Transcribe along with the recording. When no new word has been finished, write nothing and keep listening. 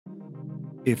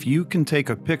If you can take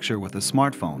a picture with a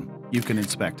smartphone, you can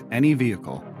inspect any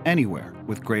vehicle, anywhere,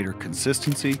 with greater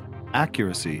consistency,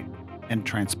 accuracy, and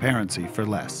transparency for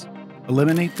less.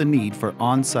 Eliminate the need for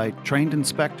on-site trained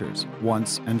inspectors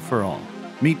once and for all.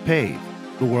 Meet PAVE,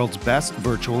 the world's best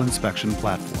virtual inspection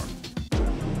platform.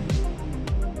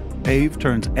 PAVE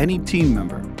turns any team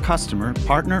member, customer,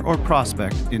 partner, or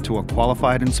prospect into a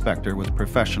qualified inspector with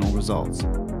professional results,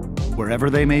 wherever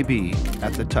they may be,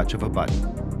 at the touch of a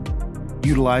button.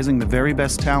 Utilizing the very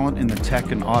best talent in the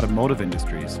tech and automotive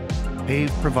industries,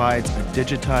 PAVE provides a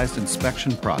digitized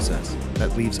inspection process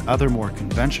that leaves other more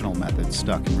conventional methods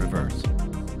stuck in reverse.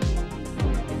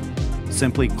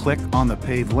 Simply click on the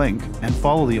PAVE link and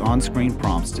follow the on-screen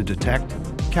prompts to detect,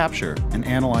 capture, and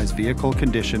analyze vehicle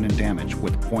condition and damage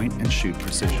with point-and-shoot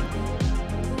precision.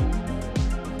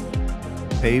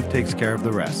 PAVE takes care of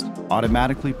the rest,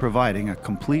 automatically providing a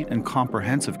complete and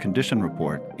comprehensive condition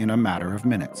report in a matter of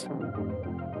minutes.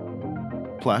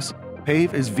 Plus,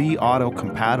 PAVE is V-Auto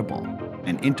compatible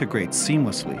and integrates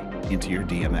seamlessly into your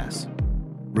DMS.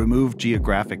 Remove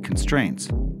geographic constraints,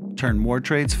 turn more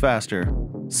trades faster,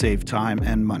 save time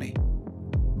and money.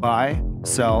 Buy,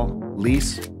 sell,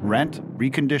 lease, rent,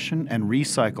 recondition, and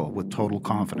recycle with total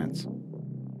confidence.